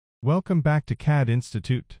Welcome back to CAD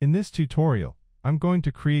Institute. In this tutorial, I'm going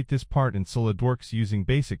to create this part in SolidWorks using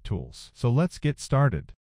basic tools. So let's get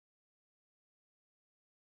started.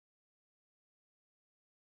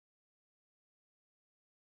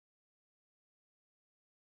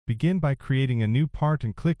 Begin by creating a new part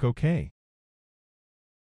and click OK.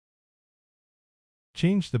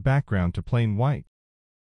 Change the background to plain white.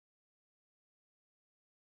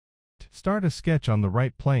 Start a sketch on the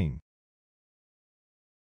right plane.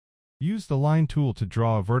 Use the line tool to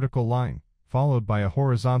draw a vertical line, followed by a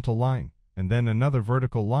horizontal line, and then another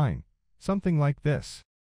vertical line, something like this.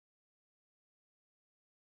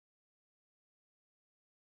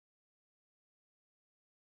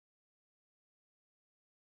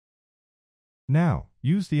 Now,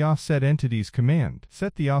 use the Offset Entities command.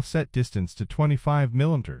 Set the offset distance to 25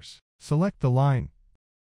 mm. Select the line,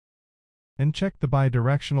 and check the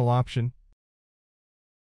bidirectional option.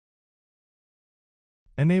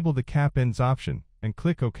 Enable the cap ends option, and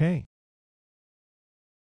click OK.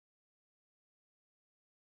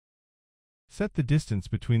 Set the distance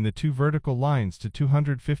between the two vertical lines to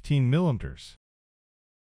 215 mm.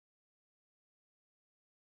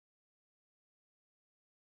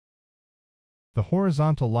 The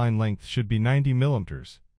horizontal line length should be 90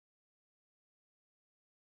 mm.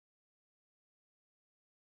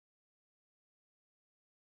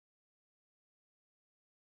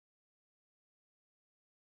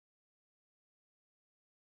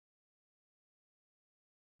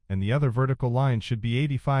 And the other vertical line should be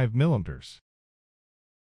 85 mm.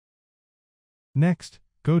 Next,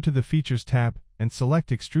 go to the Features tab and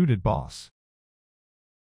select Extruded Boss.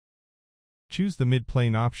 Choose the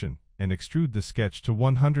mid-plane option and extrude the sketch to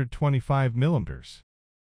 125 mm.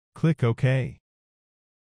 Click OK.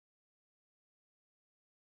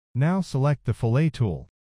 Now select the Fillet tool.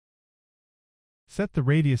 Set the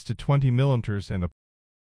radius to 20 mm and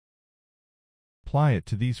apply it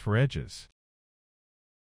to these four edges.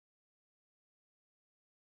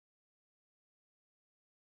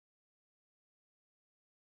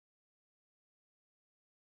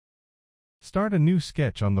 Start a new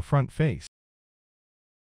sketch on the front face.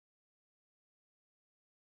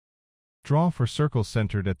 Draw for circles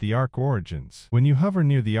centered at the arc origins. When you hover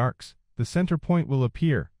near the arcs, the center point will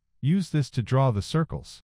appear. Use this to draw the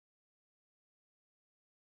circles.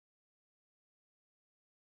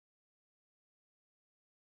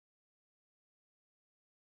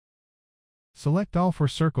 Select all four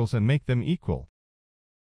circles and make them equal.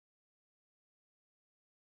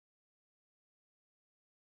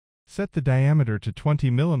 Set the diameter to 20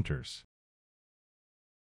 mm.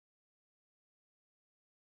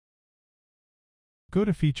 Go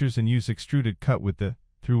to Features and use Extruded Cut with the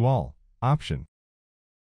Through All option.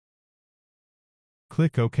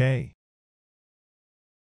 Click OK.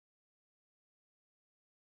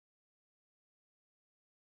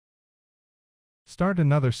 Start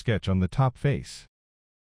another sketch on the top face.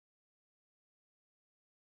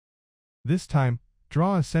 This time,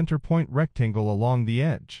 draw a center point rectangle along the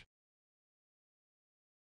edge.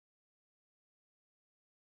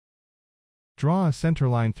 Draw a center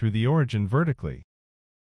line through the origin vertically.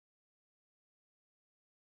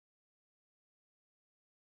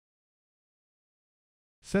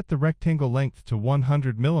 Set the rectangle length to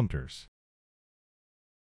 100 mm.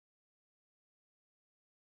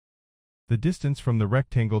 The distance from the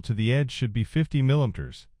rectangle to the edge should be 50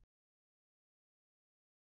 mm.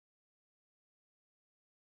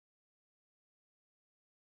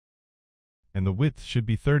 And the width should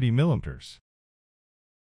be 30 mm.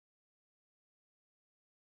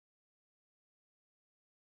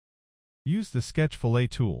 Use the Sketch Fillet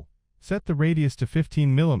tool. Set the radius to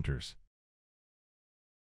 15 mm.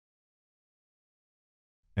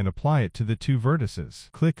 And apply it to the two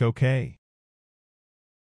vertices. Click OK.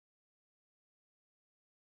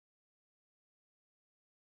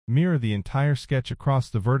 Mirror the entire sketch across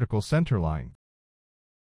the vertical center line.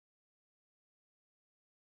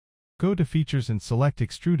 Go to Features and select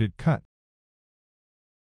Extruded Cut.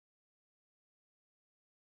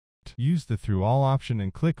 Use the Through All option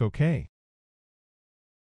and click OK.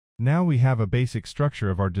 Now we have a basic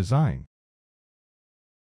structure of our design.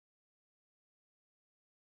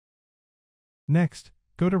 Next,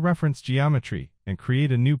 go to Reference Geometry and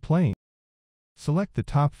create a new plane. Select the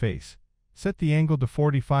top face, set the angle to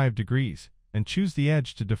 45 degrees, and choose the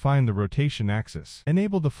edge to define the rotation axis.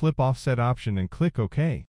 Enable the Flip Offset option and click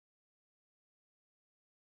OK.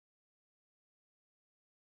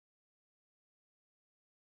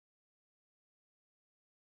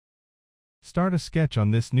 Start a sketch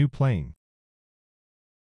on this new plane.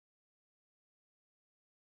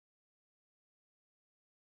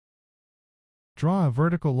 Draw a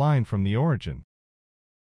vertical line from the origin.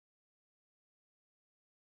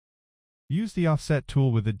 Use the offset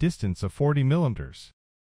tool with a distance of 40 mm.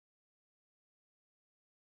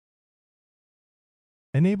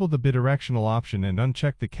 Enable the bidirectional option and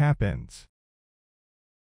uncheck the cap ends.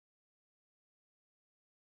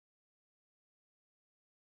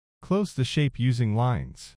 Close the shape using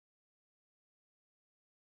lines.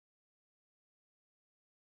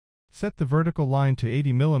 Set the vertical line to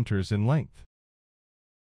 80 mm in length.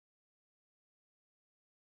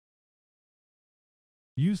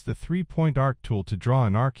 Use the 3-point arc tool to draw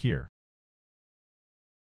an arc here.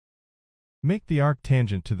 Make the arc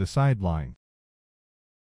tangent to the side line.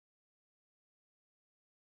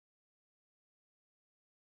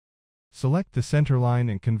 Select the center line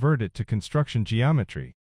and convert it to construction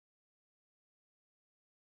geometry.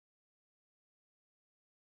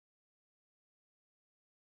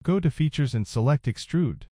 Go to Features and select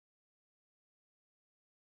Extrude.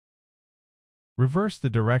 Reverse the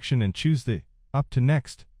direction and choose the Up to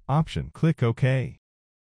Next option. Click OK.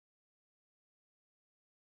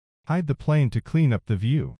 Hide the plane to clean up the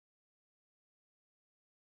view.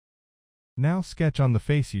 Now sketch on the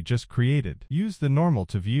face you just created. Use the normal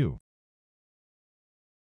to view.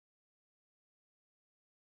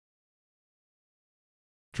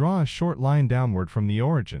 Draw a short line downward from the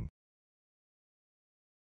origin.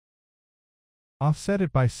 Offset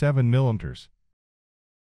it by 7 mm.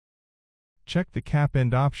 Check the cap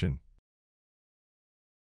end option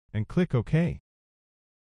and click OK.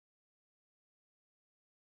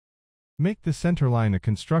 Make the center line a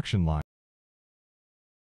construction line.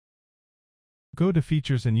 Go to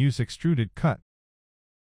Features and use Extruded Cut.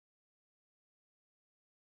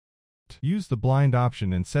 Use the blind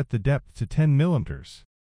option and set the depth to 10 mm.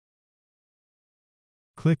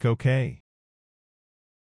 Click OK.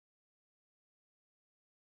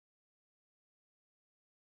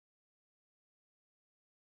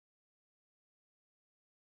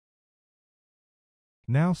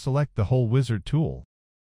 Now select the Hole Wizard tool.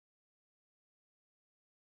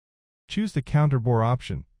 Choose the counterbore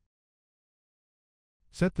option.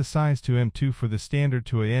 Set the size to M2 for the standard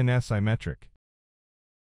to a NS imetric.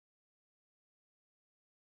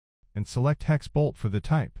 And select hex bolt for the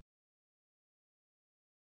type.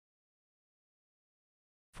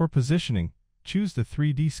 For positioning, choose the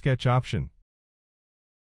 3D sketch option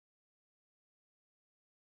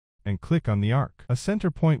and click on the arc. A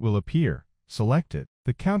center point will appear. Select it.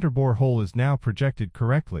 The counterbore hole is now projected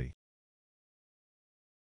correctly.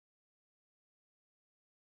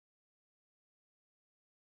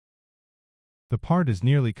 The part is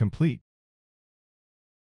nearly complete.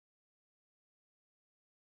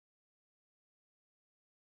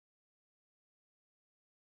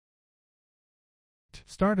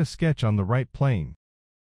 Start a sketch on the right plane.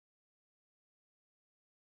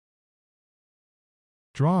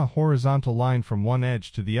 Draw a horizontal line from one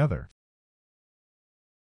edge to the other.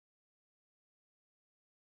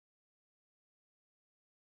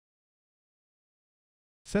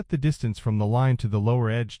 Set the distance from the line to the lower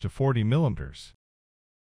edge to 40 mm.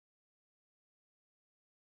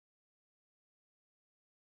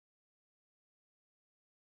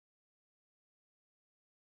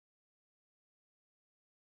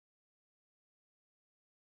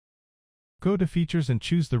 Go to Features and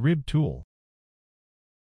choose the Rib tool.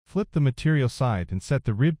 Flip the material side and set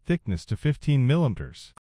the rib thickness to 15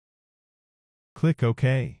 mm. Click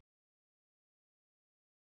OK.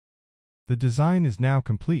 The design is now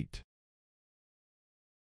complete.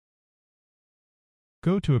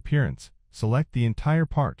 Go to Appearance, select the entire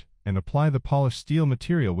part, and apply the polished steel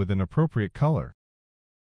material with an appropriate color.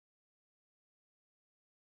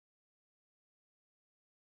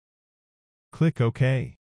 Click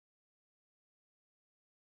OK.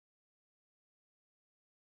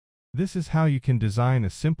 This is how you can design a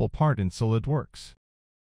simple part in SolidWorks.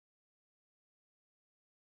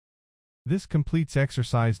 This completes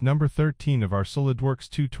exercise number 13 of our SolidWorks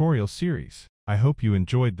tutorial series. I hope you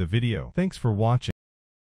enjoyed the video. Thanks for watching.